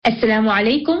السلام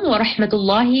عليكم ورحمة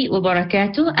الله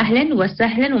وبركاته. أهلا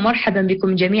وسهلا ومرحبا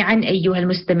بكم جميعا أيها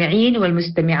المستمعين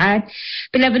والمستمعات.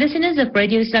 Beloved listeners of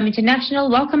Radio Islam International,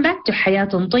 welcome back to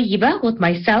Hayatun Tayyiba with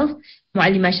myself,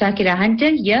 Muallima Shakira Hunter,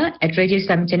 here at Radio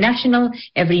Islam International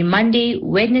every Monday,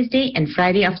 Wednesday and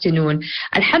Friday afternoon.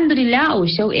 Alhamdulillah, our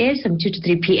show airs from 2 to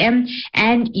 3 p.m.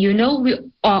 and you know we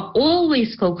are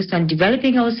always focused on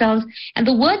developing ourselves, and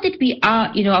the word that we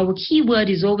are, our key word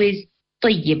is always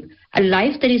tayyib. A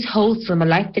life that is wholesome, a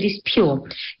life that is pure.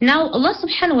 Now, Allah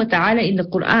subhanahu wa ta'ala in the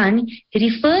Quran, He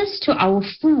refers to our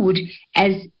food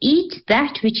as eat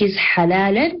that which is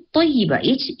halal and tayyiba.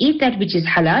 Eat that which is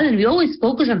halal, and we always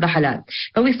focus on the halal.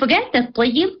 But we forget that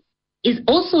tayyib is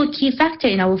also a key factor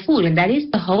in our food, and that is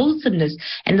the wholesomeness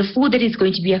and the food that is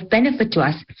going to be of benefit to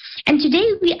us. And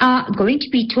today we are going to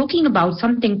be talking about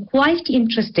something quite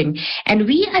interesting, and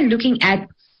we are looking at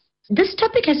this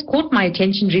topic has caught my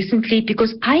attention recently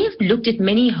because I have looked at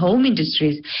many home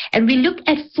industries, and we look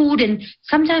at food, and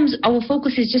sometimes our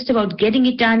focus is just about getting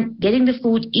it done, getting the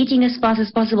food, eating as fast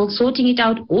as possible, sorting it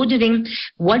out, ordering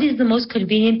what is the most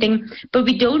convenient thing, but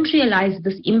we don't realize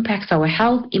this impacts our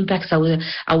health, impacts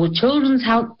our children's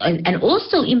health, and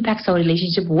also impacts our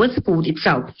relationship with food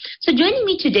itself. So joining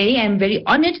me today, I'm very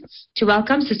honored to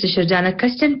welcome Sister Shardana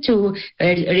Custom to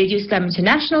Radio Islam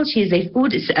International. She is a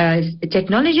food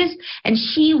technologist, and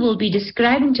she will be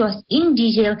describing to us in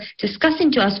detail,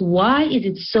 discussing to us why is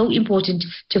it so important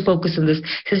to focus on this.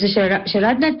 Sister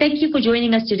Shardana, thank you for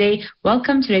joining us today.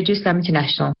 Welcome to Radio Islam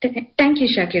International. Thank you,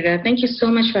 Shakira. Thank you so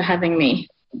much for having me.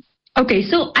 Okay,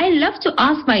 so I love to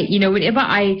ask whenever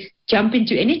I jump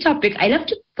into any topic, I love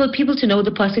for people to know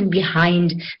the person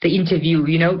behind the interview,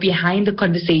 behind the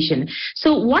conversation.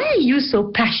 So why are you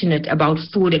so passionate about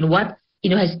food, and what,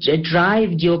 has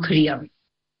driven your career?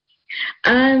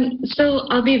 So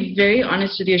I'll be very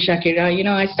honest with you, Shakira.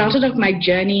 I started off my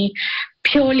journey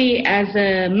purely as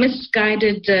a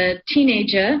misguided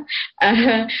teenager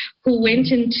who went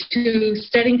into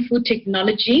studying food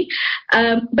technology.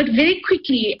 But very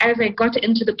quickly, as I got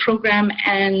into the program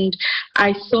and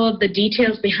I saw the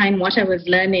details behind what I was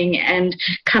learning, and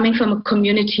coming from a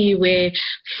community where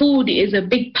food is a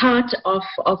big part of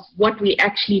what we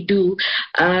actually do,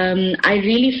 I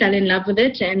really fell in love with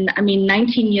it. And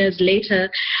 19 years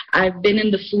later, I've been in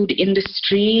the food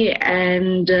industry,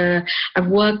 and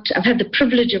I've had the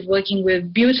privilege of working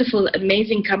with beautiful,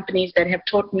 amazing companies that have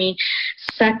taught me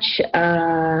such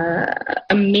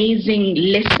amazing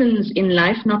lessons in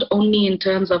life, not only in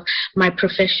terms of my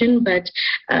profession, but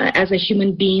as a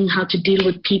human being, how to deal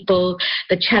with people,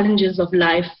 the challenges of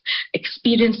life,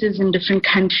 experiences in different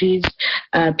countries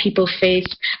people face,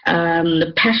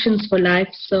 the passions for life.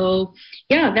 So,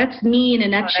 yeah, that's me in a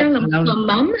nutshell. I'm a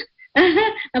mom.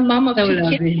 A mom of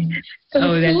 2 kids. So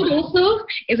food also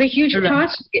is a huge part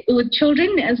with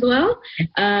children as well,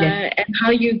 and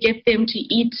how you get them to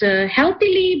eat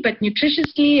healthily but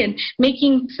nutritiously, and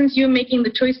since you're making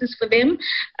the choices for them.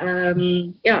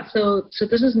 So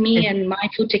this is me and my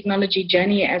food technology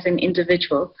journey as an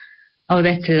individual. Oh,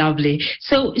 that's lovely.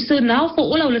 So now for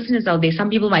all our listeners out there, some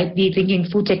people might be thinking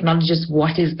food technologist,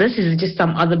 what is this? Is it just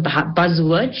some other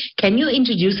buzzword? Can you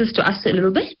introduce this to us a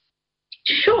little bit?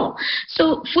 Sure.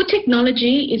 So food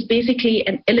technology is basically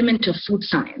an element of food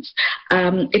science.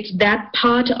 It's that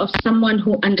part of someone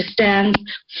who understands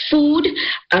food,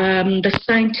 the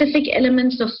scientific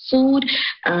elements of food,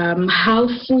 how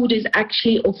food is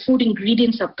actually, or food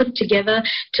ingredients are put together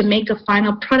to make a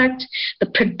final product, the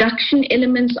production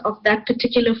elements of that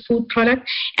particular food product,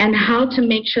 and how to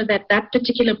make sure that that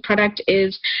particular product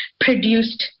is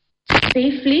produced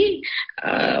safely,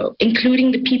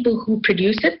 including the people who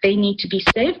produce it. They need to be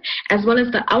safe, as well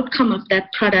as the outcome of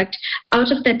that product out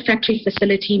of that factory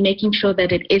facility, making sure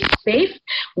that it is safe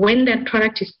when that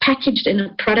product is packaged in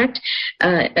a product,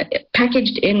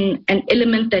 packaged in an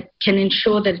element that can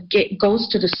ensure that it goes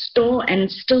to the store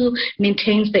and still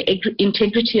maintains the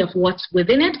integrity of what's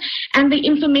within it, and the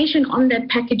information on that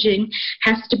packaging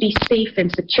has to be safe and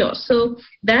secure. So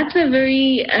that's a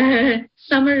very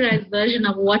summarized version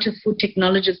of what a food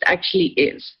technologist actually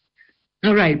is.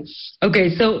 All right.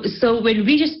 Okay. So when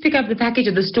we just pick up the package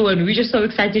at the store and we're just so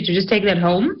excited to just take that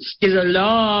home, there's a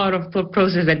lot of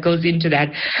process that goes into that.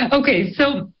 Okay.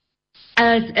 So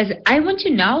as I want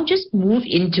to now just move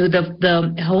into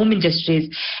the home industries,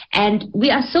 and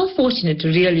we are so fortunate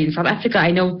really in South Africa.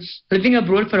 I know living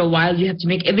abroad for a while, you have to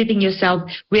make everything yourself.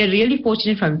 We are really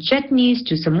fortunate, from chutneys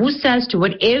to samosas to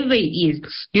whatever it is.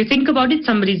 You think about it,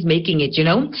 somebody's making it,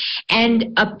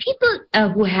 And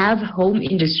people who have home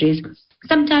industries,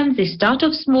 sometimes they start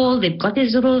off small. They've got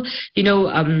this little,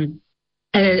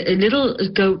 a little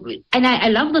go, and I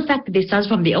love the fact that they start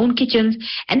from their own kitchens,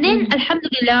 and then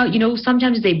alhamdulillah,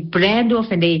 sometimes they brand off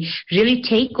and they really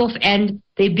take off and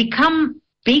they become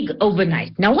big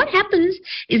overnight. Now what happens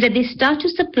is that they start to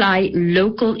supply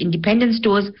local independent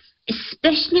stores,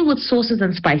 especially with sauces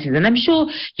and spices. And I'm sure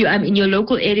you in your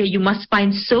local area, you must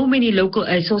find so many local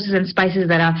sauces and spices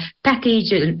that are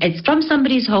packaged. And it's from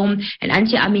somebody's home, and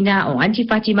Auntie Amina or Auntie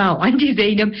Fatima or Auntie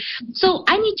Zainab. So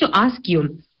I need to ask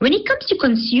you, when it comes to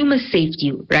consumer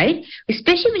safety, right,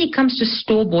 especially when it comes to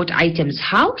store-bought items,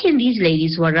 how can these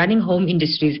ladies who are running home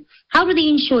industries, how do they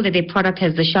ensure that their product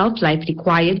has the shelf life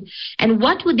required? And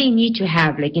what would they need to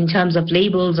have, like in terms of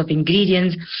labels, of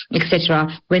ingredients,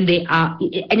 etc., when they are,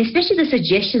 and especially the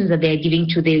suggestions that they're giving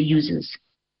to their users?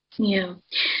 Yeah.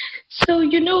 So,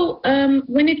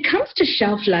 when it comes to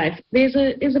shelf life, there's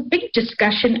a big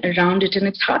discussion around it, and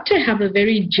it's hard to have a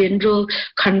very general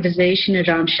conversation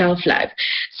around shelf life.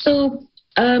 So,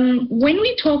 when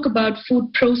we talk about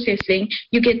food processing,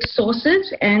 you get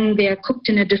sauces and they are cooked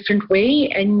in a different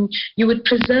way, and you would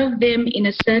preserve them in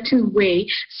a certain way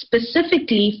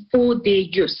specifically for their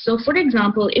use. So, for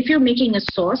example, if you're making a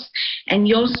sauce and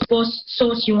your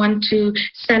sauce you want to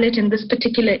sell it in this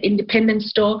particular independent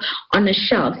store on a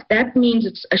shelf, that means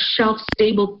it's a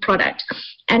shelf-stable product.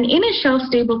 And in a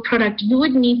shelf-stable product, you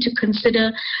would need to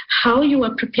consider how you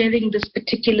are preparing this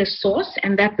particular sauce,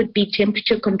 and that would be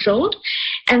temperature controlled.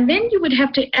 And then you would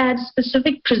have to add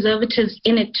specific preservatives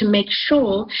in it to make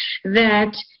sure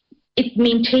that it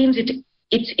maintains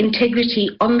its integrity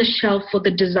on the shelf for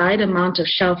the desired amount of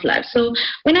shelf life. So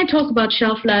when I talk about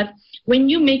shelf life, when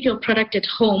you make your product at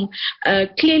home,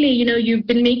 clearly, you've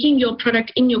been making your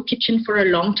product in your kitchen for a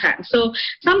long time. So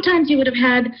sometimes you would have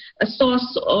had a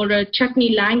sauce or a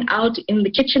chutney lying out in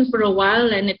the kitchen for a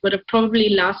while, and it would have probably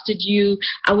lasted you,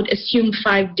 I would assume,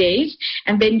 5 days.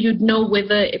 And then you'd know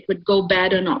whether it would go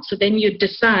bad or not. So then you'd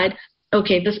decide,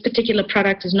 okay, this particular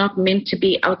product is not meant to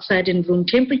be outside in room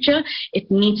temperature. It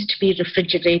needs to be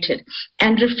refrigerated.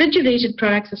 And refrigerated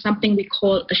products are something we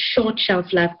call a short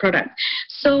shelf life product.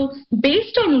 So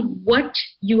based on what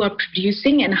you are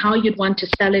producing and how you'd want to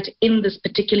sell it in this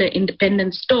particular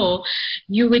independent store,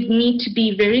 you would need to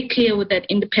be very clear with that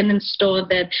independent store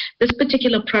that this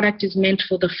particular product is meant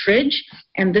for the fridge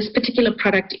and this particular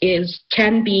product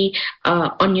can be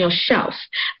on your shelf.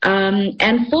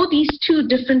 And for these two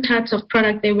different types of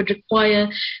product, they would require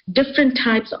different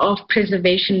types of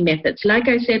preservation methods. Like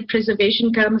I said,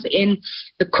 preservation comes in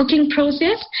the cooking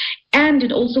process, and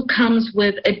it also comes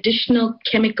with additional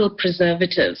chemical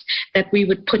preservatives that we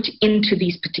would put into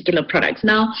these particular products.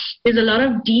 Now, there's a lot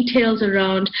of details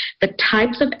around the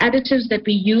types of additives that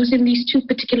we use in these two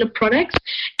particular products,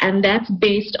 and that's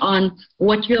based on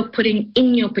what you're putting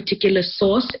in your particular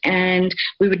sauce. And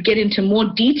we would get into more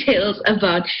details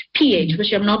about pH,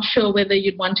 which I'm not sure whether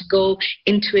you'd want to go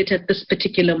into it at this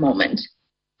particular moment.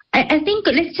 I think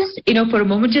let's just, for a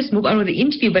moment, just move on with the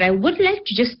interview. But I would like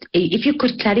to just, if you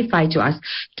could clarify to us,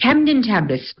 Camden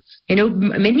tablets.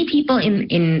 Many people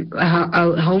in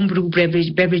homebrew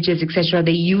beverages, etc.,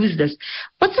 they use this.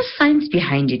 What's the science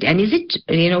behind it? And is it,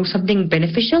 something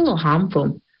beneficial or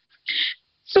harmful?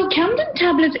 So Camden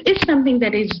tablets is something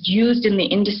that is used in the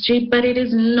industry, but it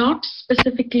is not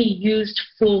specifically used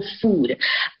for food.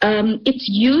 Its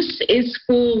use is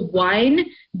for wine,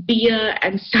 beer,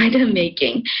 and cider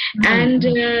making. And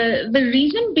the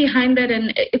reason behind that,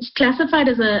 and it's classified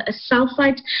as a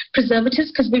sulfite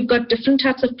preservatives because we've got different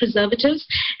types of preservatives,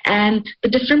 and the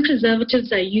different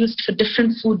preservatives are used for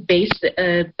different food bases.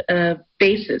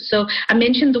 So I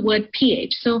mentioned the word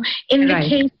pH. So in the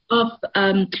case of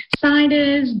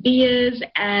ciders, beers,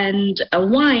 and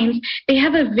wines, they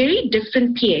have a very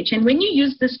different pH. And when you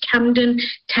use this Camden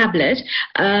tablet,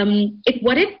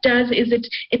 what it does is it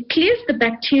clears the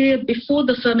bacteria before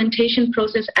the fermentation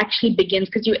process actually begins,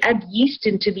 because you add yeast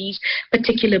into these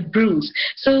particular brews.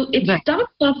 So it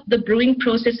starts off the brewing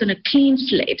process on a clean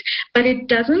slate, but it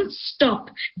doesn't stop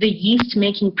the yeast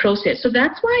making process. So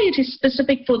that's why it is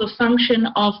specific for the function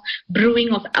of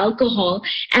brewing of alcohol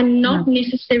and not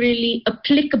necessarily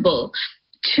applicable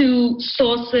to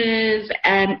sauces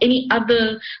and any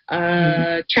other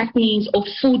chutneys or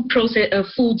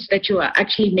foods that you are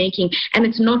actually making. And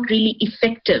it's not really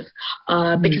effective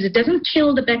because it doesn't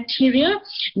kill the bacteria,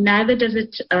 neither does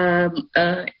it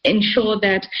ensure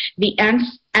that the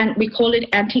and we call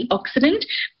it antioxidant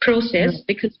process,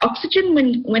 because oxygen,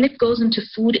 when it goes into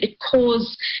food, it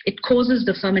causes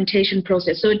the fermentation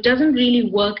process. So it doesn't really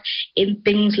work in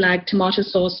things like tomato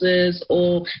sauces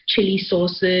or chili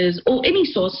sauces or any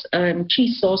sauce,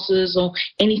 cheese sauces or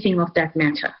anything of that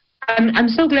matter. I'm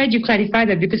so glad you clarified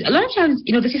that, because a lot of times,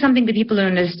 this is something that people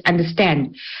don't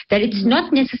understand, that it's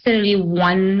not necessarily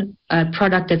one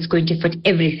product that's going to fit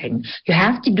everything. You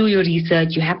have to do your research.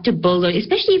 You have to build on,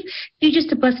 especially if you're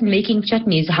just a person making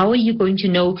chutneys. How are you going to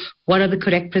know what are the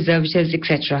correct preservatives,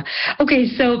 etc.? Okay,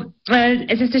 so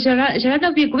Sister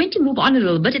Sharada, we're going to move on a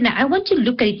little bit, and I want to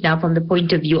look at it now from the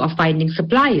point of view of finding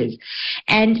suppliers.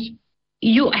 And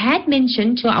you had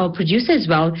mentioned to our producer as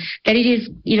well that it is,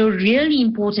 really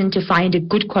important to find a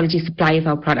good quality supply of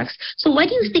our products. So why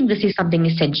do you think this is something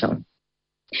essential?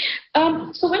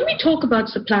 So when we talk about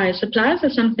suppliers are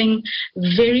something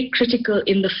very critical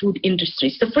in the food industry.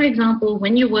 So for example,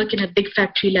 when you work in a big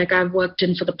factory like I've worked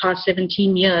in for the past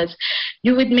 17 years,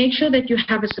 you would make sure that you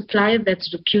have a supplier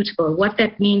that's reputable. What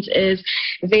that means is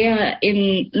they are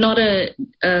in not a,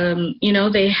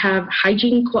 they have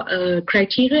hygiene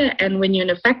criteria, and when you're in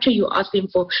a factory, you ask them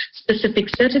for specific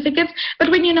certificates. But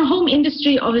when you're in a home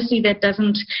industry, obviously that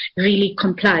doesn't really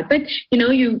comply. But,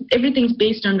 everything's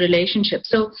based on relationships.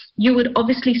 So you would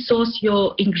obviously source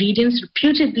your ingredients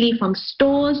reputedly from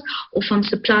stores or from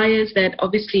suppliers that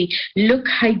obviously look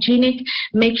hygienic,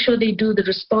 make sure they do the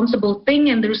responsible thing.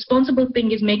 And the responsible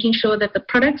thing is making sure that the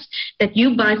products that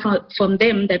you buy from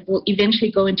them that will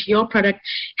eventually go into your product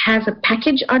has a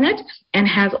package on it and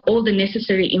has all the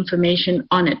necessary information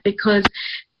on it. Because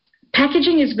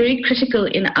packaging is very critical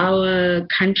in our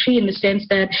country in the sense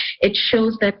that it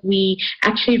shows that we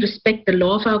actually respect the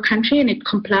law of our country and it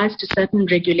complies to certain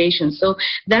regulations. So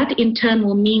that in turn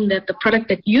will mean that the product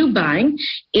that you're buying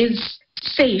is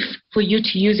safe for you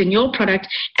to use in your product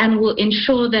and will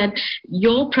ensure that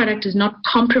your product is not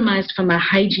compromised from a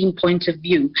hygiene point of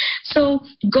view. So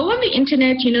go on the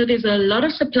internet, there's a lot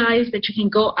of suppliers that you can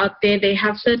go out there. They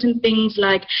have certain things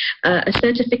like a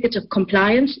certificate of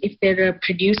compliance if they're a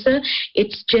producer.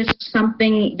 It's just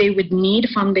something they would need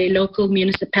from their local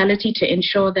municipality to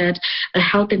ensure that a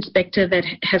health inspector that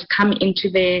has come into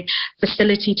their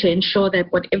facility to ensure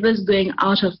that whatever's going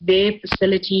out of their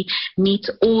facility meets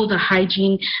all the hygiene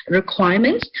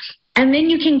requirements. And then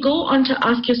you can go on to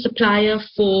ask your supplier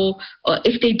for,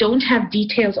 if they don't have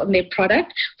details on their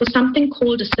product, for something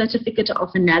called a certificate of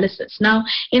analysis. Now,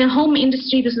 in a home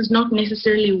industry, this is not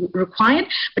necessarily required,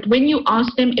 but when you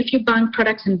ask them, if you're buying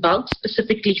products in bulk,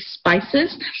 specifically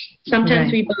spices,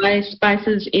 sometimes we buy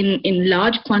spices in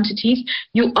large quantities,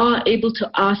 you are able to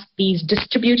ask these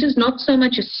distributors, not so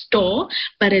much a store,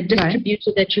 but a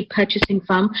distributor that you're purchasing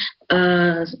from,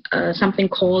 something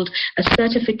called a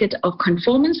certificate of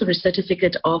conformance or a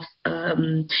certificate of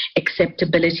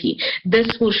acceptability.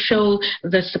 This will show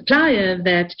the supplier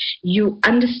that you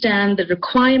understand the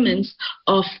requirements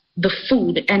of the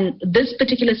food, and this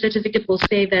particular certificate will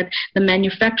say that the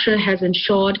manufacturer has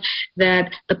ensured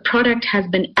that the product has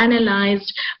been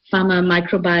analyzed from a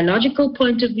microbiological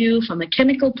point of view, from a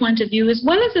chemical point of view, as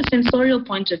well as a sensorial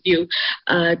point of view,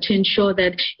 to ensure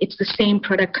that it's the same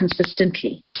product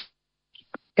consistently.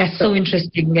 That's so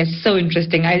interesting. That's so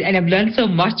interesting. And I've learned so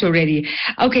much already.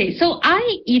 Okay, so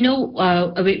we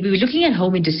were looking at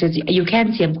home industries. You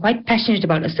can see I'm quite passionate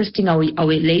about assisting our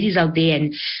ladies out there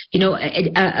and,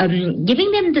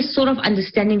 giving them this sort of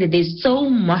understanding that there's so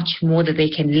much more that they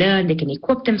can learn, they can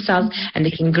equip themselves, and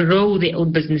they can grow their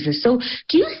own businesses. So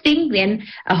do you think then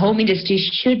a home industry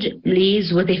should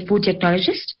liaise with a food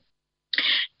technologist?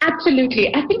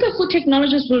 Absolutely. I think a food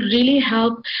technologist will really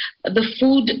help the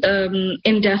food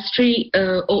industry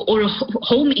or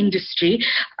home industry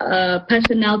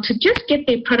personnel to just get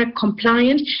their product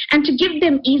compliant and to give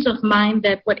them ease of mind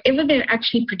that whatever they're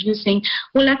actually producing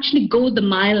will actually go the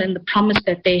mile and the promise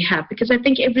that they have. Because I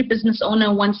think every business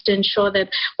owner wants to ensure that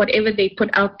whatever they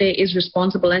put out there is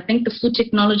responsible. I think the food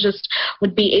technologist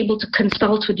would be able to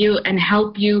consult with you and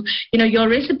help you. Your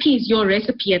recipe is your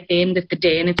recipe at the end of the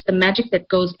day, and it's the magic that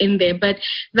goes in there. But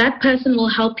that person will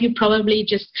help you probably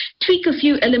just tweak a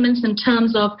few elements in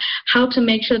terms of how to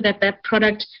make sure that that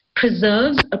product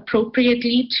preserves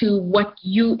appropriately to what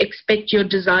you expect your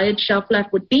desired shelf life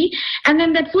would be. And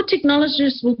then that food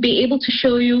technologist will be able to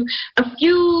show you a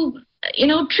few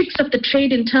tricks of the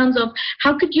trade in terms of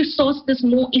how could you source this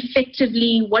more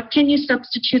effectively, what can you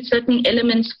substitute certain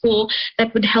elements for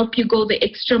that would help you go the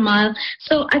extra mile.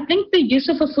 So I think the use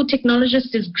of a food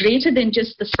technologist is greater than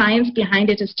just the science behind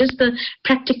it. It's just the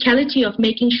practicality of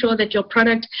making sure that your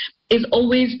product is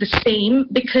always the same,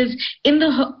 because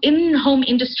in home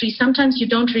industry, sometimes you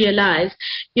don't realize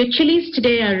your chilies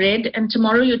today are red and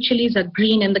tomorrow your chilies are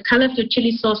green, and the color of your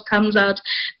chili sauce comes out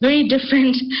very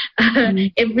different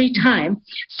every time.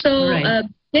 So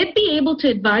they'd be able to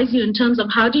advise you in terms of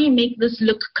how do you make this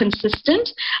look consistent,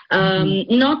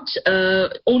 not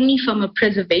only from a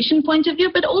preservation point of view,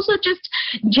 but also just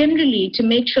generally to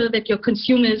make sure that your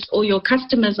consumers or your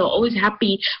customers are always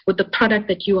happy with the product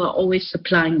that you are always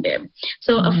supplying them.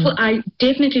 So I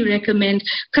definitely recommend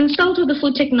consult with a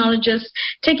food technologist,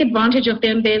 take advantage of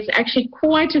them. There's actually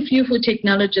quite a few food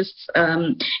technologists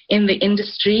in the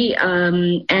industry.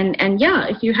 And yeah,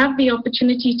 if you have the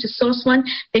opportunity to source one,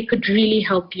 they could really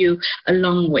help you a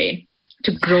long way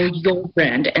to grow your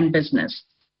brand and business.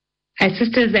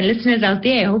 Sisters and listeners out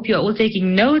there, I hope you're all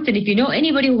taking notes. And if you know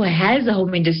anybody who has a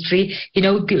home industry,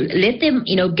 let them,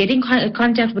 get in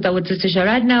contact with our Sister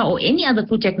Sharadna or any other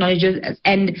food technologists.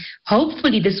 And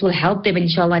hopefully this will help them,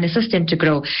 inshallah, and assist them to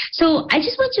grow. So I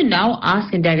just want to now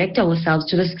ask and direct ourselves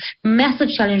to this massive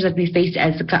challenge that we face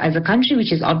as a country,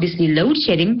 which is obviously load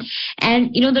shedding. And,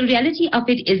 the reality of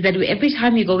it is that every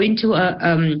time you go into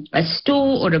a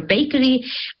store or a bakery,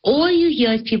 all you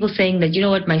hear is people saying that,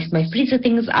 my freezer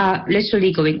things are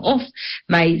literally going off,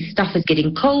 my stuff is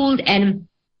getting cold, and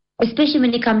especially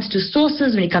when it comes to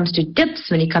sauces, when it comes to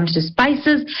dips, when it comes to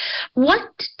spices. What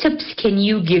tips can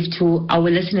you give to our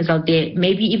listeners out there,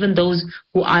 maybe even those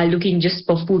who are looking just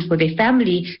for food for their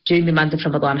family during the month of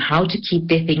Ramadan, how to keep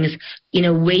their things in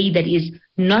a way that is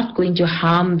not going to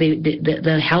harm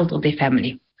the health of their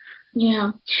family?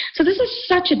 Yeah. So this is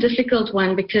such a difficult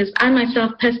one because I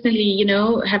myself personally,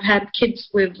 have had kids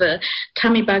with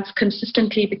tummy bugs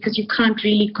consistently because you can't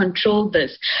really control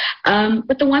this.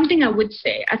 But the one thing I would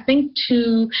say, I think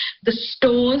to the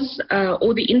stores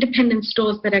or the independent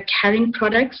stores that are carrying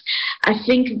products, I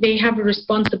think they have a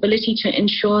responsibility to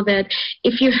ensure that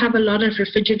if you have a lot of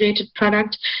refrigerated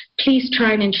product, please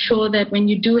try and ensure that when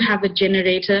you do have a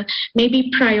generator,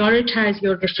 maybe prioritize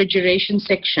your refrigeration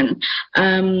section.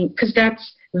 Because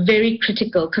that's very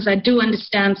critical, because I do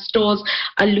understand stores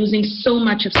are losing so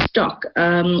much of stock,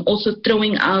 also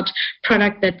throwing out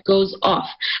product that goes off.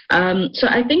 So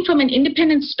I think from an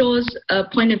independent store's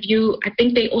point of view, I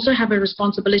think they also have a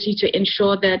responsibility to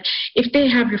ensure that if they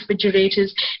have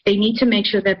refrigerators, they need to make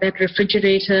sure that that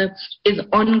refrigerator is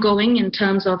ongoing in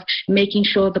terms of making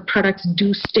sure the products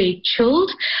do stay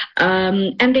chilled.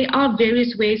 And there are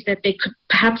various ways that they could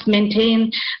perhaps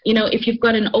maintain, if you've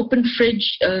got an open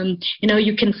fridge,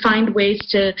 you can find ways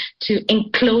to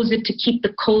enclose it to keep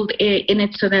the cold air in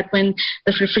it so that when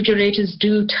the refrigerators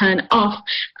do turn off,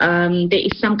 there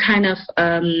is some kind of,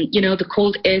 the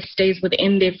cold air stays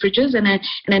within their fridges. And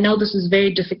I know this is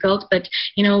very difficult, but,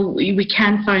 we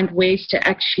can find ways to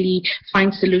actually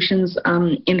find solutions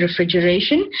in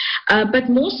refrigeration. But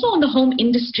more so on the home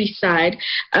industry side,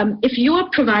 if you are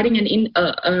providing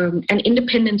an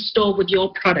independent store with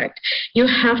your product, you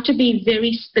have to be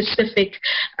very specific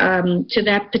to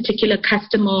that particular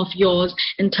customer of yours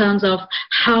in terms of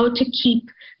how to keep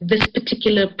this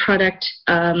particular product,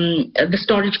 the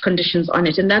storage conditions on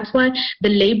it. And that's why the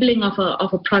labeling of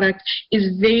a product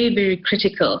is very, very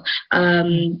critical.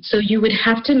 So you would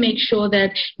have to make sure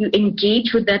that you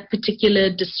engage with that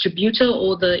particular distributor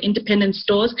or the independent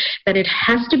stores, that it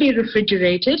has to be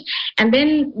refrigerated. And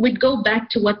then we'd go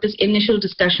back to what this initial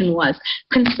discussion was.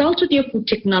 Consult with your food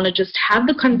technologist, have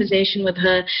the conversation with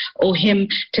her or him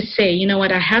to say,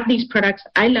 I have these products,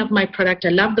 I love my product, I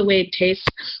love the way it tastes.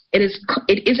 It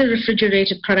is a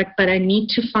refrigerated product, but I need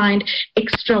to find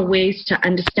extra ways to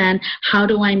understand how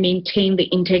do I maintain the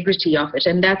integrity of it.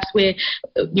 And that's where,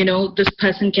 this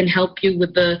person can help you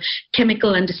with the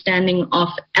chemical understanding of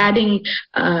adding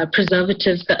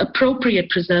preservatives, the appropriate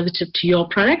preservative to your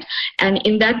product. And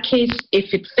in that case,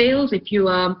 if it fails, if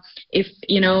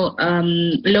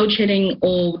load shedding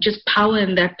or just power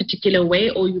in that particular way,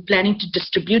 or you're planning to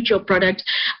distribute your product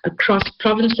across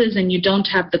provinces and you don't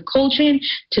have the cold chain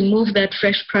to move that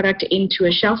fresh product into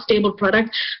a shelf-stable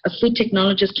product, a food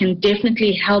technologist can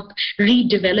definitely help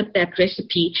redevelop that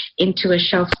recipe into a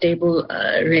shelf-stable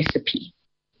recipe.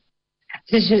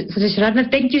 So Sharadna,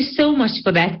 thank you so much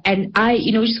for that. And I,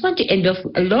 just want to end off.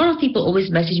 A lot of people always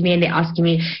message me and they're asking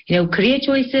me, career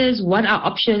choices, what are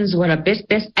options, what are best.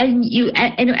 And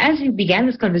as we began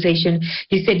this conversation,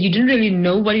 you said you didn't really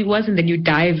know what it was and then you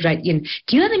dived right in.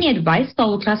 Do you have any advice for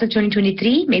our class of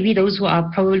 2023? Maybe those who are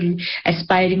probably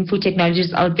aspiring food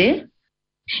technologists out there?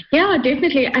 Yeah,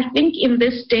 definitely. I think in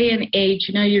this day and age,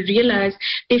 you realize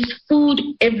there's food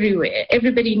everywhere.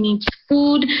 Everybody needs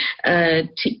food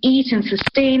to eat and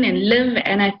sustain and live.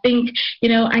 And I think,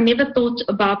 I never thought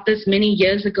about this many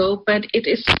years ago, but it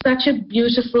is such a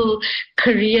beautiful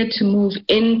career to move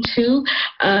into.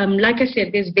 Like I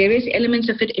said, there's various elements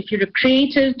of it. If you're a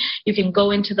creative, you can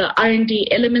go into the R&D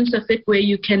elements of it, where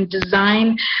you can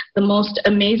design the most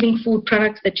amazing food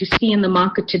products that you see in the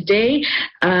market today.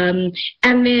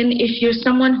 And then if you're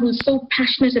someone who's so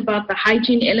passionate about the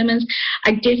hygiene elements,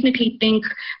 I definitely think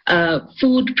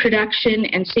food production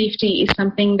and safety is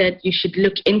something that you should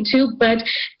look into, but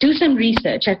do some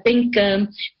research. I think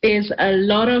there's a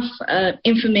lot of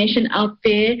information out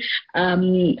there.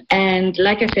 And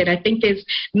like I said, I think there's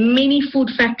many food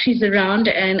factories around,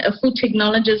 and a food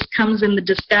technologist comes in the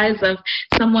disguise of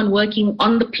someone working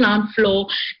on the plant floor,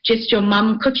 just your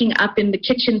mum cooking up in the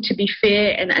kitchen, to be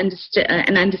fair,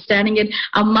 and understanding it.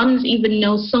 Our mums even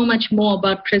know so much more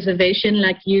about preservation,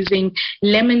 like using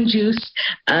lemon juice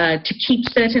to keep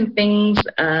certain things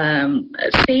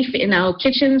safe in our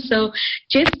kitchens. So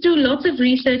just do lots of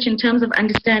research in terms of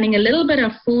understanding a little bit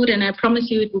of food, and I promise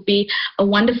you it will be a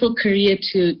wonderful career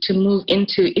to move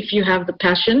into if you have the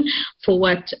passion for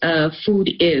what food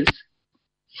is.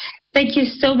 Thank you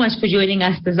so much for joining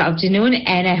us this afternoon,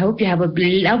 and I hope you have a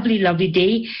lovely, lovely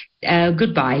day.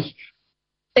 Goodbye.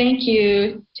 Thank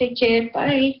you. Take care.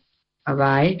 Bye.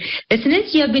 Bye-bye. Listeners,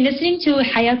 you have been listening to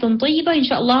Hayatun Tayyiba.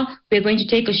 Inshallah, we're going to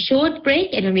take a short break,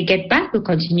 and when we get back, we'll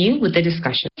continue with the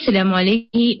discussion. السلام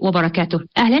عليكم وبركاته.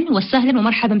 أهلا وسهلا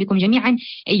ومرحبا بكم جميعا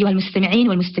أيها المستمعين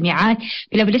والمستمعات.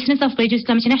 Beloved listeners of Radio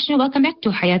Islam International, welcome back to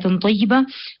Hayatun Tayyiba.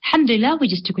 Alhamdulillah, we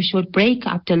just took a short break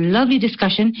after a lovely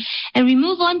discussion, and we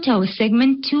move on to our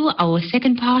segment 2, our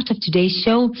second part of today's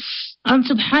show.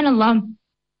 Subhanallah,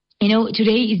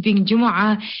 today is being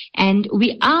Jumu'ah, and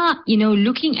we are,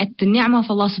 looking at the ni'mah of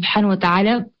Allah subhanahu wa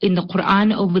ta'ala in the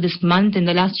Quran over this month, in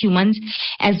the last few months,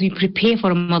 as we prepare for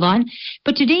Ramadan.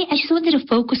 But today, I just wanted to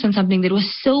focus on something that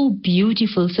was so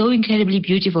beautiful, so incredibly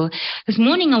beautiful. This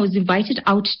morning, I was invited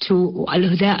out to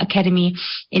Al-Huda Academy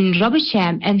in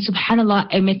Robertsham, and subhanallah,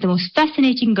 I met the most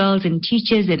fascinating girls and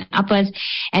teachers and uppers,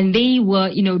 and they were,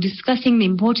 discussing the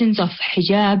importance of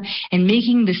hijab and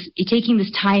taking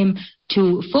this time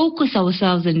to focus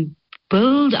ourselves and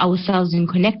build ourselves in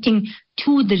connecting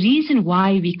to the reason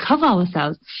why we cover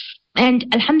ourselves. And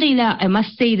alhamdulillah, I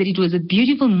must say that it was a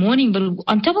beautiful morning, but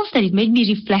on top of that, it made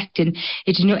me reflect, and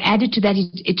it, added to that,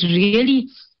 it really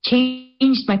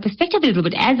changed my perspective a little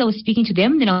bit. As I was speaking to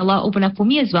them, then Allah opened up for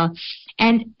me as well.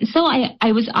 And so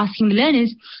I was asking the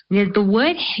learners that the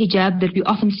word hijab that we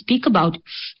often speak about,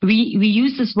 we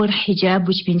use this word hijab,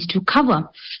 which means to cover.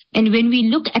 And when we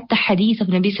look at the hadith of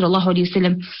Nabi sallallahu alayhi wa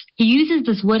sallam, he uses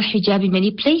this word hijab in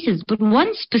many places, but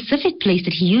one specific place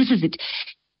that he uses it,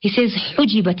 he says,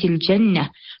 hujibatil jannah,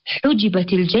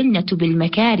 hujibatil jannatu bil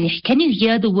makarih. Can you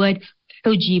hear the word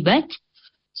hujibat?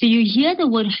 So you hear the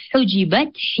word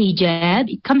hujibat, hijab,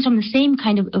 it comes from the same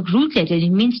kind of root letter, it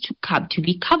means to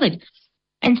be covered.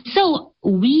 And so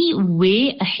we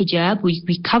wear a hijab,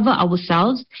 we cover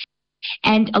ourselves,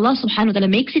 and Allah subhanahu wa ta'ala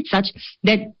makes it such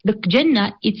that the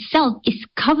Jannah itself is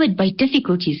covered by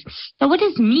difficulties. Now what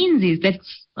this means is that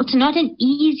it's not an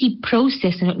easy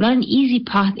process and not an easy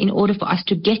path in order for us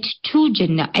to get to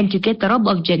Jannah and to get the Rabb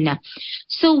of Jannah.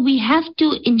 So we have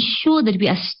to ensure that we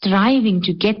are striving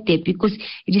to get there, because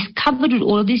it is covered with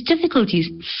all of these difficulties.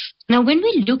 Now when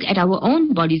we look at our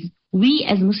own bodies, we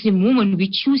as Muslim women, we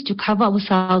choose to cover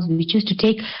ourselves, we choose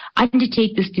to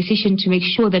undertake this decision to make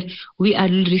sure that we are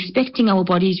respecting our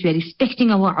bodies, we are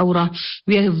respecting our aura,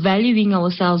 we are valuing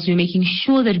ourselves, we're making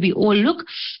sure that we all look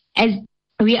as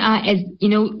we are, as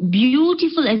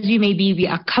beautiful as we may be, we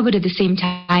are covered at the same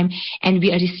time, and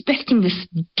we are respecting this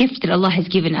gift that Allah has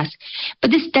given us.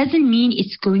 But this doesn't mean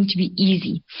it's going to be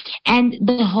easy. And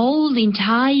the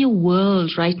entire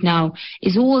world right now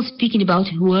is all speaking about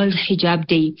World Hijab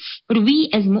Day. But we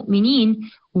as mu'mineen,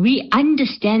 we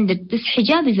understand that this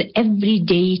hijab is an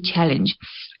everyday challenge.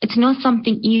 It's not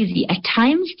something easy. At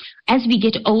times, as we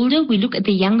get older, we look at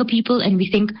the younger people and we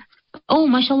think, oh,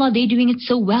 mashallah, they're doing it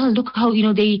so well. Look how, we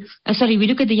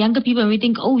look at the younger people and we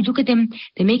think, oh, look at them.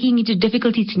 They're making it a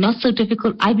difficulty. It's not so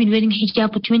difficult. I've been wearing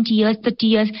hijab for 20 years, 30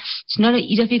 years. It's not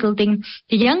a difficult thing.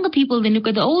 The younger people then look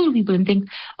at the older people and think,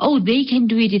 oh, they can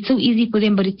do it. It's so easy for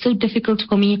them, but it's so difficult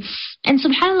for me. And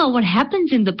subhanAllah, what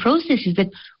happens in the process is that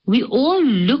we all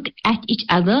look at each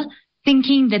other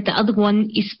thinking that the other one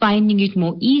is finding it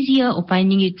more easier or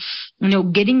finding it,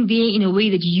 getting there in a way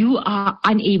that you are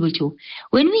unable to.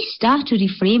 When we start to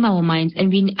reframe our minds and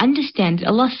we understand that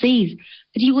Allah says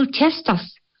that He will test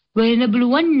us,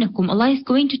 وَلَنَبْلُوَنَّكُمْ, Allah is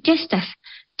going to test us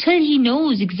till He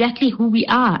knows exactly who we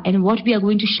are and what we are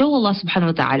going to show Allah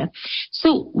subhanahu wa ta'ala.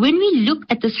 So when we look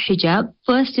at this hijab,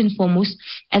 first and foremost,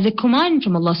 as a command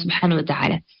from Allah subhanahu wa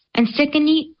ta'ala, and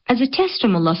secondly, as a test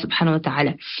from Allah subhanahu wa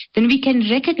ta'ala, then we can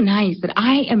recognize that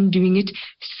I am doing it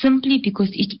simply because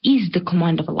it is the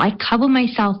command of Allah. I cover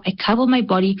myself, I cover my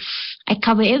body, I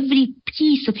cover every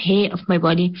piece of hair of my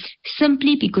body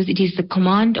simply because it is the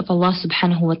command of Allah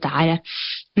subhanahu wa ta'ala.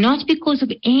 Not because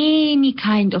of any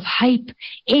kind of hype,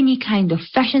 any kind of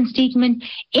fashion statement,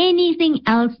 anything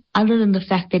else other than the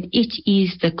fact that it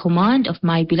is the command of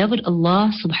my beloved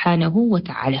Allah subhanahu wa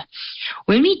ta'ala.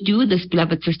 When we do this,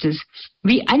 beloved sisters,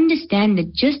 we understand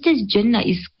that just as Jannah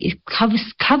is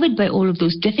covered by all of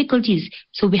those difficulties,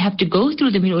 so we have to go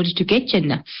through them in order to get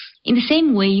Jannah. In the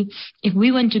same way, if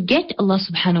we want to get Allah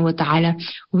subhanahu wa ta'ala,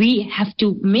 we have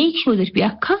to make sure that we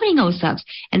are covering ourselves.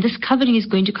 And this covering is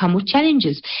going to come with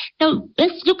challenges. Now,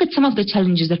 let's look at some of the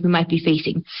challenges that we might be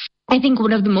facing. I think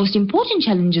one of the most important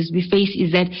challenges we face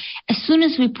is that as soon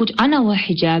as we put on our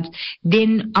hijabs,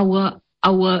 then our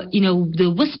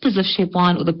the whispers of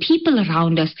shaitan or the people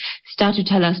around us start to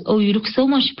tell us, oh, you look so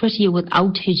much prettier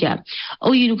without hijab.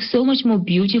 Oh, you look so much more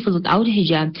beautiful without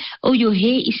hijab. Oh, your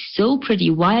hair is so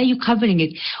pretty. Why are you covering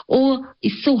it? Or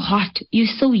it's so hot. You're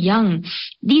so young.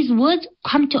 These words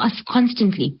come to us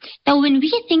constantly. Now, when we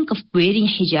think of wearing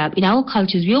hijab in our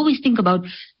cultures, we always think about,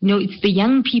 it's the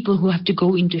young people who have to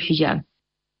go into hijab.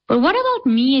 But what about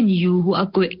me and you who are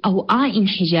in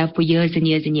hijab for years and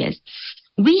years and years?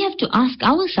 We have to ask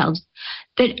ourselves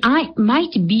that I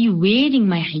might be wearing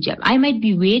my hijab, I might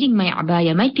be wearing my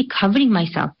abaya, I might be covering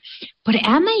myself, but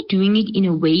am I doing it in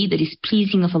a way that is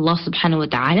pleasing of Allah subhanahu wa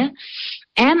ta'ala?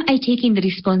 Am I taking the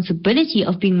responsibility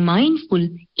of being mindful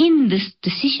in this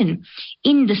decision,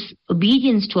 in this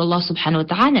obedience to Allah subhanahu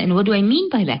wa ta'ala? And what do I mean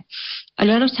by that? A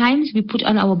lot of times we put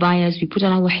on our bayas, we put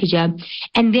on our hijab,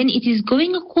 and then it is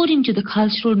going according to the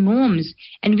cultural norms,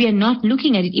 and we are not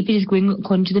looking at it if it is going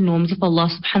according to the norms of Allah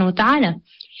subhanahu wa ta'ala.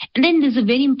 And then there's a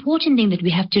very important thing that we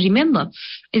have to remember,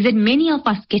 is that many of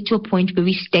us get to a point where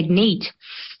we stagnate,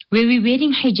 where we're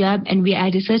wearing hijab and we're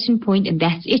at a certain point and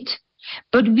that's it.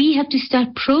 But we have to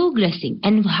start progressing.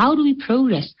 And how do we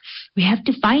progress? We have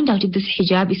to find out if this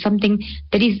hijab is something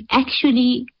that is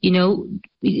actually,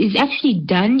 is actually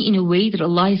done in a way that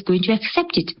Allah is going to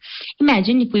accept it.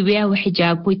 Imagine if we wear our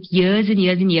hijab for years and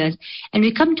years and years, and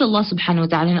we come to Allah subhanahu wa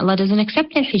ta'ala and Allah doesn't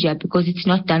accept that hijab because it's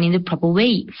not done in the proper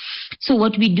way. So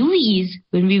what we do is,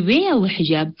 when we wear our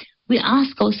hijab, we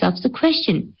ask ourselves the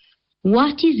question,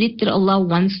 what is it that Allah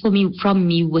wants from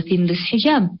me within this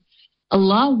hijab?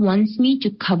 Allah wants me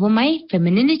to cover my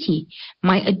femininity,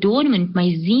 my adornment, my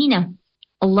zina.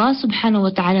 Allah subhanahu wa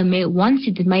ta'ala wants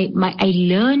it that I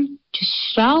learn to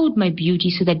shroud my beauty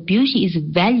so that beauty is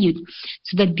valued,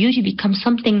 so that beauty becomes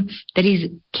something that is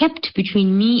kept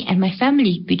between me and my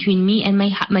family, between me and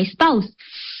my spouse.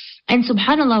 And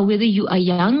subhanallah, whether you are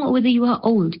young or whether you are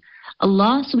old,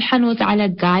 Allah subhanahu wa ta'ala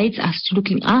guides us to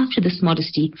looking after this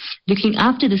modesty, looking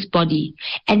after this body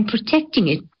and protecting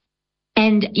it.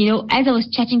 And, as I was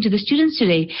chatting to the students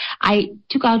today, I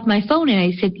took out my phone and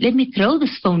I said, let me throw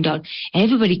this phone down. And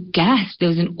everybody gasped. There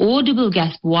was an audible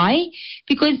gasp. Why?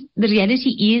 Because the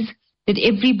reality is that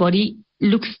everybody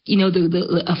looks,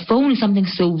 a phone is something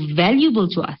so valuable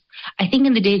to us. I think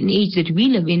in the day and age that we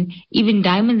live in, even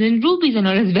diamonds and rubies are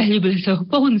not as valuable as our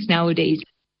phones nowadays.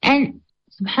 And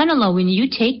subhanallah, when you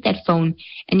take that phone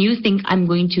and you think, I'm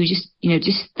going to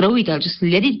just throw it, I'll just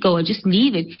let it go, I'll just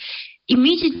leave it.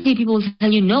 Immediately people will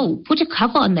tell you, no, put a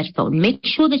cover on that phone. Make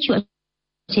sure that you are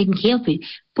taking care of it.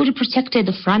 Put a protector at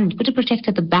the front, put a protector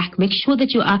at the back. Make sure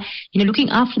that you are, looking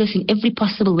after this in every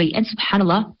possible way. And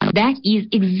subhanallah, that is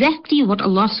exactly what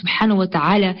Allah subhanahu wa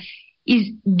ta'ala is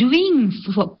doing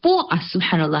for us,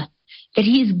 subhanallah. That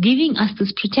He is giving us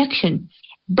this protection.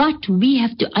 But we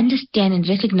have to understand and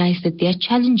recognize that there are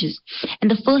challenges. And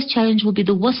the first challenge will be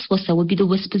the waswasa, will be the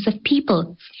whispers of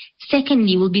people.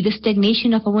 Secondly, will be the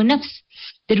stagnation of our nafs.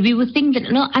 That we will think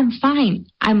that, no, I'm fine.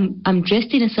 I'm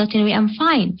dressed in a certain way, I'm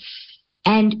fine.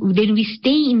 And then we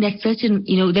stay in that certain,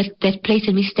 that place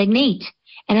and we stagnate.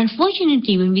 And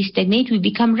unfortunately, when we stagnate, we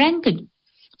become rancid.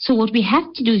 So what we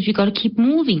have to do is we got to keep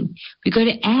moving. We got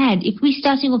to add. If we're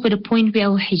starting off at a point where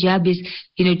our hijab is,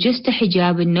 just a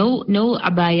hijab and no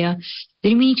abaya,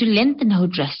 then we need to lengthen our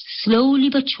dress.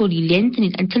 Slowly but surely lengthen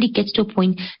it until it gets to a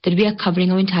point that we are covering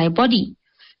our entire body.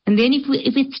 And then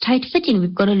if it's tight fitting,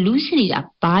 we've got to loosen it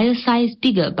up. Buy a size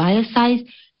bigger. Buy a size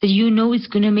that is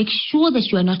going to make sure that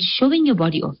you are not showing your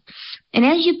body off. And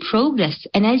as you progress,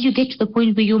 and as you get to the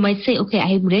point where you might say, okay, I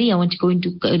am ready, I want to go into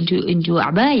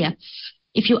abaya,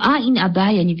 If you are in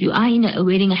abaya and if you are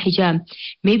wearing a hijab,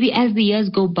 maybe as the years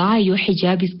go by, your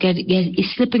hijab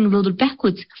is slipping a little bit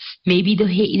backwards. Maybe the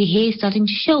hair is starting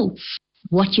to show.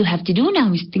 What you have to do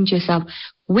now is think to yourself,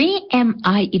 where am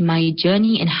I in my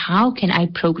journey and how can I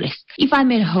progress? If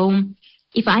I'm at home,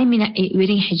 if I'm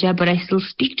wearing hijab but I still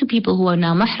speak to people who are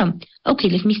now mahram, okay,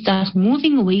 let me start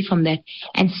moving away from that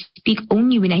and speak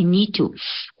only when I need to.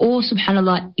 Or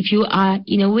subhanallah, if you are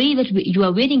in a way that you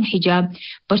are wearing hijab,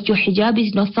 but your hijab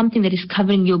is not something that is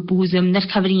covering your bosom, not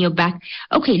covering your back,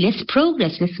 okay, let's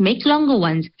progress, let's make longer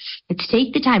ones. Let's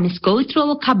take the time, let's go through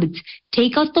our cupboards,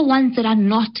 take out the ones that are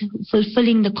not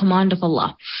fulfilling the command of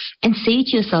Allah and say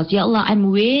to yourself, Ya Allah,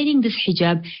 I'm wearing this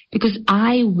hijab because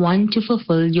I want to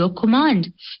fulfill your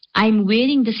command. I'm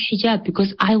wearing this hijab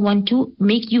because I want to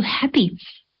make you happy.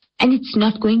 And it's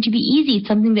not going to be easy. It's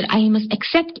something that I must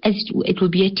accept as it will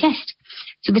be a test.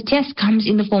 So the test comes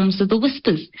in the forms of the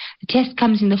whispers. The test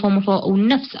comes in the form of our own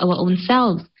nafs, our own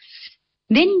selves.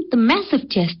 Then the massive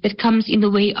test that comes in the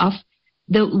way of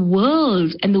the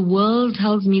world, and the world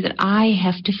tells me that I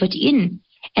have to fit in.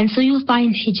 And so you'll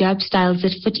find hijab styles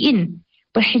that fit in.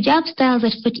 But hijab styles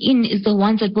that fit in is the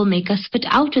ones that will make us fit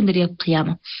out on the day of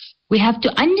Qiyamah. We have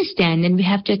to understand and we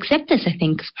have to accept this, I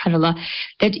think, subhanAllah,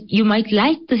 that you might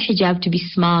like the hijab to be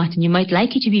smart and you might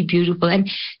like it to be beautiful. And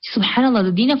subhanAllah,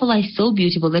 the deen of Allah is so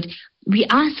beautiful that we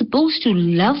are supposed to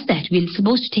love that. We're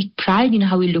supposed to take pride in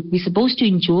how we look. We're supposed to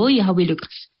enjoy how we look.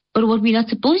 But what we're not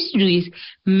supposed to do is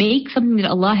make something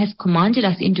that Allah has commanded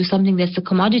us into something that's a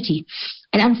commodity.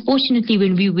 And unfortunately,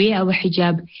 when we wear our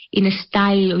hijab in a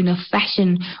style or in a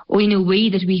fashion or in a way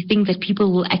that we think that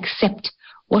people will accept,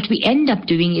 what we end up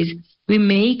doing is we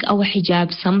make our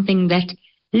hijab something that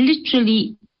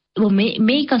literally will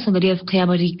make us on the day of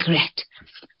Qiyamah regret.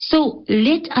 So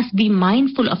let us be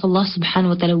mindful of Allah subhanahu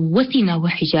wa ta'ala within our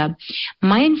hijab.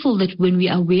 Mindful that when we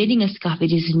are wearing a scarf,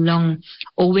 it is long.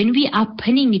 Or when we are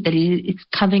pinning it, that it's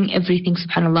covering everything,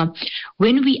 subhanAllah.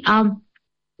 When we are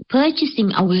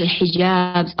purchasing our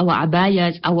hijabs, our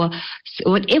abayas, our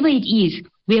whatever it is,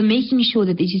 we are making sure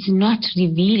that it is not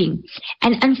revealing.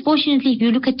 And unfortunately, if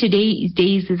you look at today's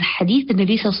days, there's a hadith that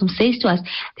Nabi Sallallahu Alaihi Wasallam says to us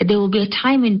that there will be a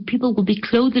time when people will be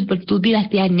clothed, but it will be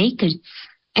like they are naked.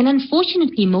 And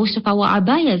unfortunately, most of our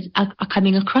abayas are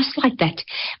coming across like that.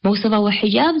 Most of our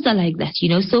hijabs are like that,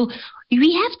 So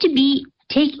we have to be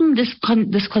taking this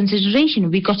consideration.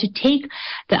 We got to take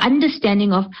the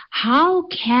understanding of how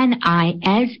can I,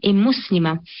 as a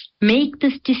Muslimah, make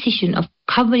this decision of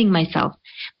covering myself,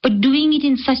 but doing it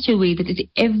in such a way that at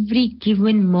every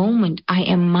given moment I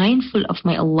am mindful of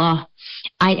my Allah.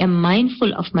 I am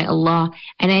mindful of my Allah,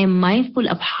 and I am mindful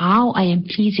of how I am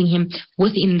pleasing Him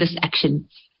within this action.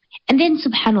 And then,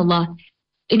 subhanAllah,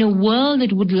 in a world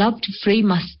that would love to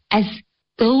frame us as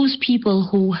those people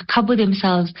who cover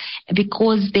themselves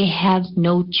because they have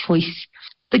no choice,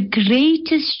 the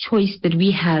greatest choice that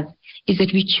we have is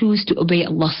that we choose to obey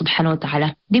Allah subhanahu wa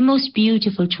ta'ala. The most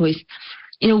beautiful choice.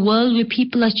 In a world where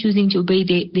people are choosing to obey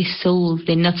their souls,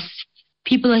 their nafs,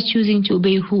 people are choosing to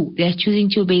obey who? They are choosing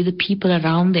to obey the people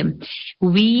around them.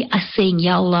 We are saying,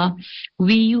 Ya Allah,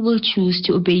 we will choose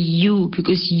to obey you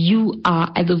because you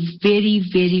are at the very,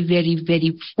 very, very,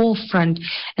 very forefront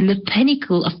and the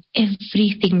pinnacle of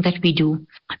everything that we do.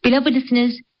 Beloved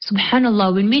listeners,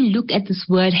 subhanAllah, when we look at this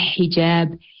word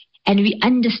hijab and we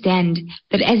understand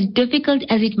that as difficult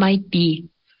as it might be,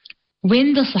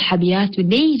 when the Sahabiyat, when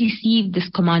they received this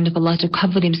command of Allah to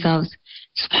cover themselves,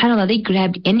 subhanAllah, they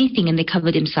grabbed anything and they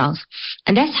covered themselves.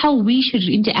 And that's how we should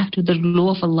interact with the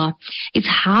law of Allah. It's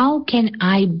how can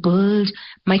I build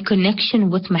my connection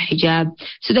with my hijab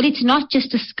so that it's not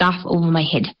just a scarf over my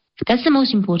head. That's the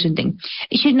most important thing.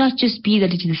 It should not just be that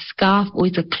it is a scarf or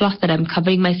it's a cloth that I'm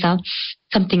covering myself,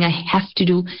 something I have to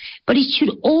do, but it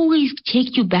should always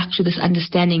take you back to this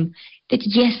understanding that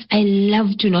yes, I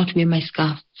love to not wear my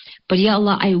scarf. But Ya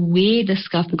Allah, I wear the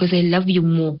scarf because I love you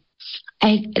more.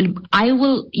 I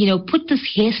will, put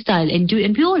this hairstyle and do it.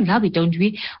 And we all love it, don't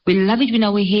we? We love it when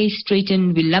our hair is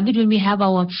straightened. We love it when we have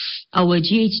our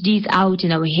GHDs out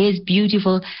and our hair is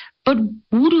beautiful. But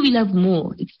who do we love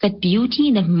more? It's that beauty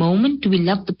in that moment. Do we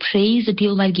love the praise that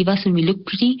people might give us when we look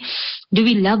pretty? Do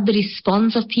we love the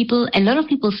response of people? A lot of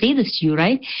people say this to you,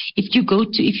 right?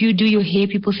 If you do your hair,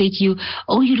 people say to you,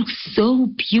 oh, you look so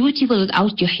beautiful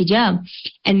without your hijab.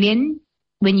 And then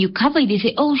when you cover it, they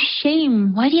say, oh,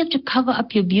 shame. Why do you have to cover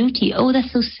up your beauty? Oh,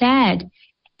 that's so sad.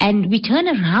 And we turn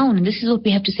around, and this is what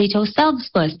we have to say to ourselves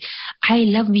first. I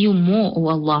love you more, oh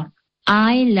Allah.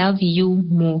 I love you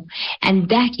more. And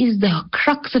that is the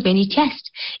crux of any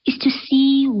test, is to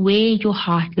see where your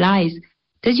heart lies.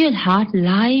 Does your heart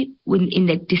lie in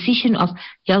that decision of,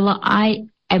 Ya Allah, I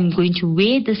I'm going to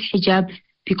wear this hijab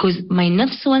because my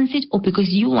nafs wants it or because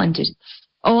you want it.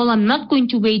 Or I'm not going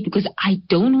to wear it because I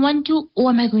don't want to, or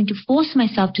am I going to force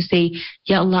myself to say,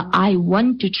 Ya Allah, I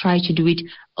want to try to do it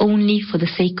only for the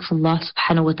sake of Allah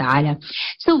subhanahu wa ta'ala.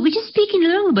 So we're just speaking a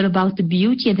little bit about the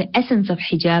beauty and the essence of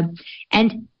hijab.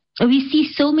 And we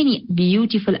see so many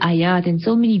beautiful ayat and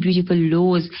so many beautiful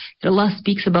laws that Allah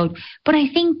speaks about. But I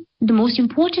think the most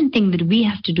important thing that we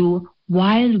have to do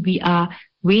while we are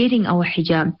wearing our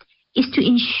hijab is to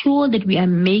ensure that we are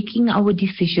making our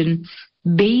decision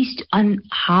based on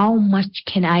how much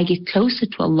can I get closer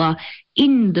to Allah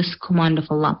in this command of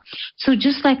Allah. So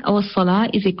just like our salah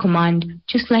is a command,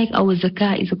 just like our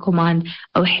zakah is a command,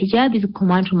 our hijab is a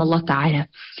command from Allah Ta'ala.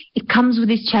 It comes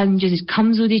with its challenges, it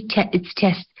comes with its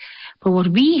tests. But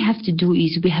what we have to do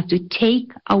is we have to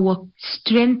take our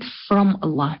strength from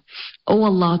Allah. Oh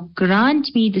Allah, grant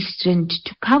me the strength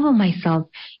to cover myself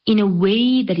in a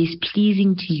way that is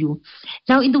pleasing to you.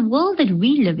 Now in the world that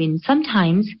we live in,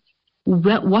 sometimes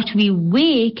what we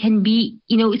wear can be,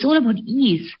 it's all about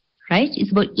ease, right?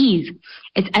 It's about ease.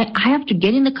 I have to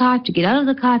get in the car, to get out of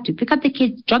the car, to pick up the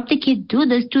kids, drop the kids, do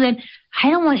this, do that.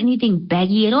 I don't want anything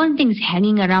baggy. I don't want things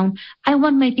hanging around. I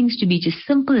want my things to be just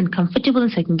simple and comfortable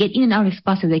so I can get in and out as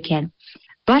fast as I can.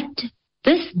 But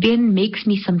this then makes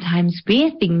me sometimes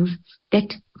wear things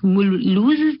that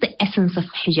loses the essence of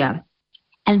hijab.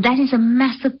 And that is a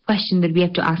massive question that we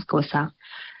have to ask ourselves.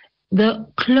 The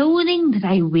clothing that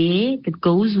I wear that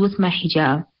goes with my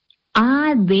hijab,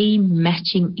 are they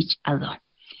matching each other?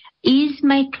 Is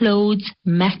my clothes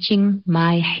matching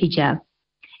my hijab?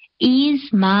 Is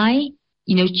my,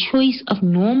 choice of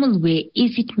normal wear,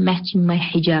 is it matching my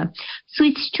hijab? So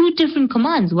it's two different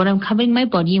commands. What I'm covering my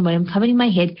body and what I'm covering my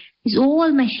head is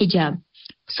all my hijab.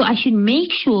 So I should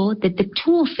make sure that the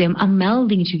two of them are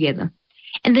melding together.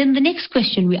 And then the next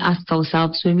question we ask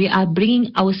ourselves when we are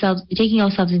taking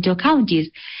ourselves into account is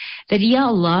that, Ya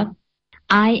Allah,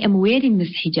 I am wearing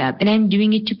this hijab and I'm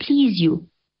doing it to please you.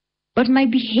 But my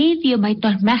behavior might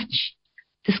not match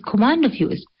this command of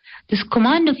yours. This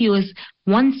command of yours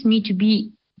wants me to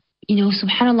be,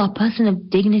 subhanAllah, a person of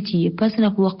dignity, a person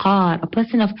of waqar, a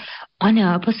person of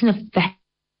honor, a person of faith.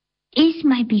 Is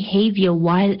my behavior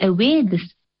while I wear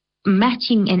this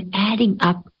matching and adding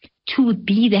up to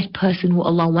be that person who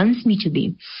Allah wants me to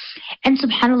be? And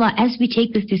subhanAllah, as we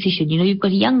take this decision, you've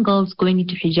got young girls going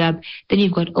into hijab, then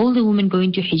you've got older women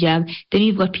going to hijab, then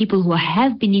you've got people who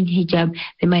have been in hijab,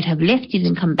 they might have left it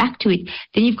and come back to it,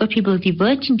 then you've got people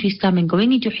reverting to Islam and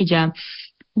going into hijab.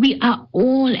 We are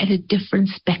all at a different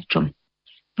spectrum,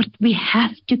 but we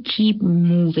have to keep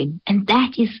moving. And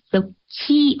that is the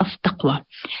key of taqwa.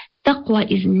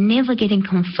 Taqwa is never getting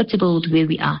comfortable with where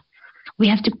we are. We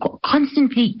have to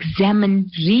constantly examine,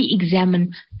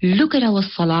 re-examine, look at our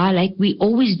salah like we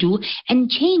always do and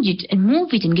change it and move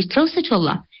it and get closer to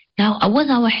Allah. Now, with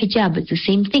our hijab, it's the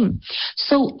same thing.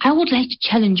 So I would like to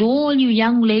challenge all you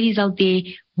young ladies out there,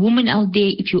 women out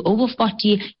there, if you're over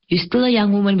 40, you're still a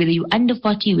young woman, whether you're under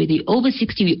 40, whether you're over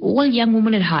 60, we're all young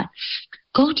women at heart.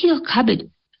 Go to your cupboard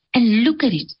and look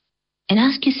at it and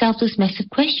ask yourself this massive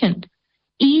question.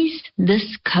 Is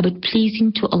this cupboard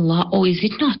pleasing to Allah or is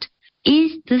it not?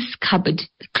 Is this cupboard,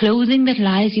 the clothing that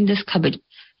lies in this cupboard,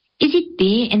 is it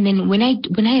there? And then when I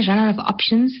run out of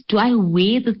options, do I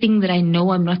wear the thing that I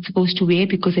know I'm not supposed to wear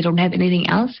because I don't have anything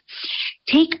else?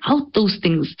 Take out those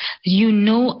things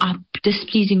that are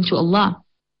displeasing to Allah.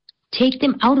 Take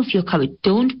them out of your cupboard.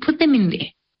 Don't put them in there.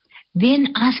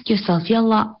 Then ask yourself, Ya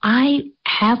Allah, I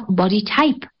have a body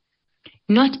type.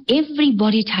 Not every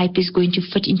body type is going to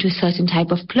fit into a certain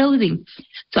type of clothing.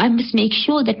 So I must make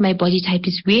sure that my body type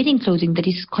is wearing clothing that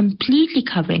is completely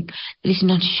covering, that is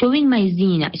not showing my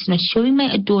zina, it's not showing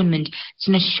my adornment, it's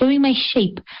not showing my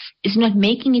shape, it's not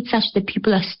making it such that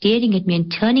people are staring at me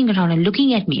and turning around and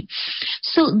looking at me.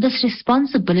 So this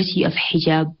responsibility of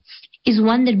hijab is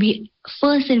one that we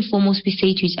first and foremost we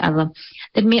say to each other,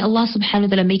 that may Allah subhanahu wa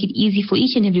ta'ala make it easy for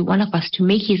each and every one of us to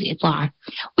make his ita'ah.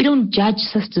 We don't judge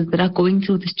sisters that are going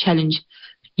through this challenge.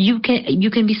 You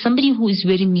can be somebody who is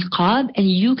wearing niqab and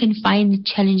you can find it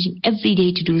challenging every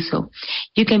day to do so.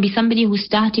 You can be somebody who's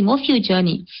starting off your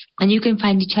journey and you can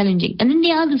find it challenging. And then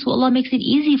there are others who Allah makes it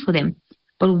easy for them.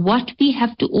 But what we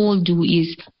have to all do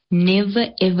is never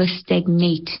ever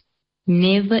stagnate.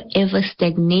 Never ever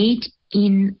stagnate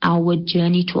in our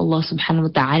journey to Allah subhanahu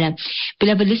wa ta'ala.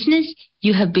 Beloved listeners,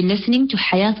 you have been listening to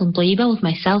Hayatun Tayyibah with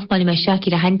myself, Malima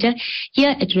Shakira Hunter,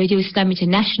 here at Radio Islam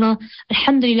International.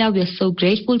 Alhamdulillah, we are so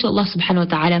grateful to Allah subhanahu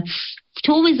wa ta'ala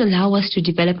to always allow us to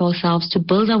develop ourselves, to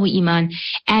build our iman.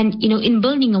 And, in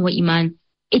building our iman,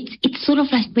 it's sort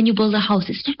of like when you build a house,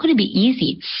 it's not going to be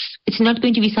easy. It's not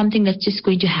going to be something that's just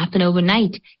going to happen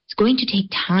overnight. It's going to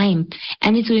take time,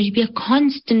 and it's going to be a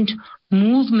constant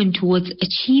movement towards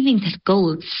achieving that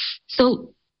goal.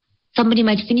 So somebody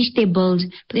might finish their build,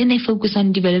 but then they focus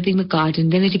on developing the garden.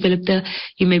 Then they develop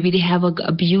maybe they have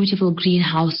a beautiful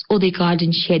greenhouse or their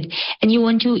garden shed. And you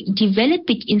want to develop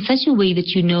it in such a way that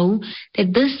you know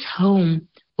that this home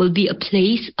will be a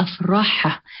place of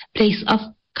raha, place of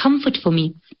comfort for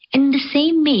me. In the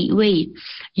same way,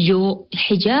 your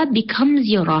hijab becomes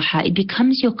your raha, it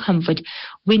becomes your comfort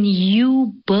when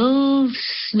you build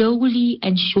slowly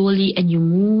and surely, and you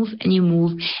move and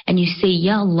you say,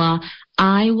 Ya Allah,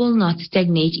 I will not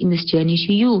stagnate in this journey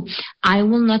to you. I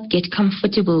will not get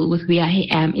comfortable with where I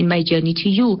am in my journey to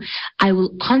you. I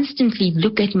will constantly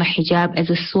look at my hijab as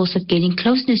a source of gaining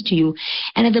closeness to you.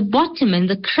 And at the bottom and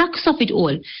the crux of it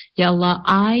all, Ya Allah,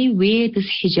 I wear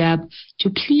this hijab to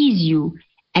please you.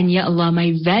 And Ya Allah,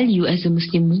 my value as a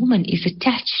Muslim woman is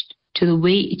attached to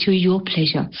your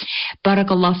pleasure.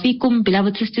 Barakallah feekum,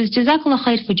 beloved sisters. Jazakallah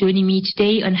khair for joining me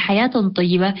today on Hayatun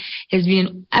Tayyiba. It has been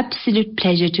an absolute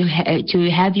pleasure to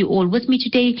have you all with me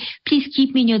today. Please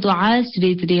keep me in your du'as.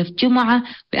 Today is the day of Jum'ah.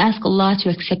 We ask Allah to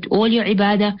accept all your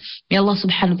ibadah. May Allah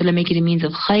subhanahu wa ta'ala make it a means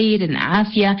of khair and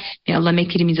afiyah. May Allah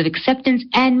make it a means of acceptance.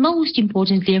 And most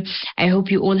importantly, I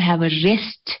hope you all have a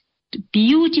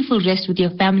beautiful rest with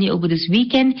your family over this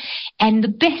weekend, and the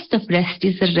best of rest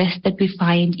is the rest that we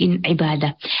find in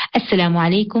ibadah. Assalamu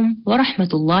alaikum wa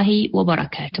rahmatullahi wa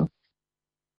barakatuh.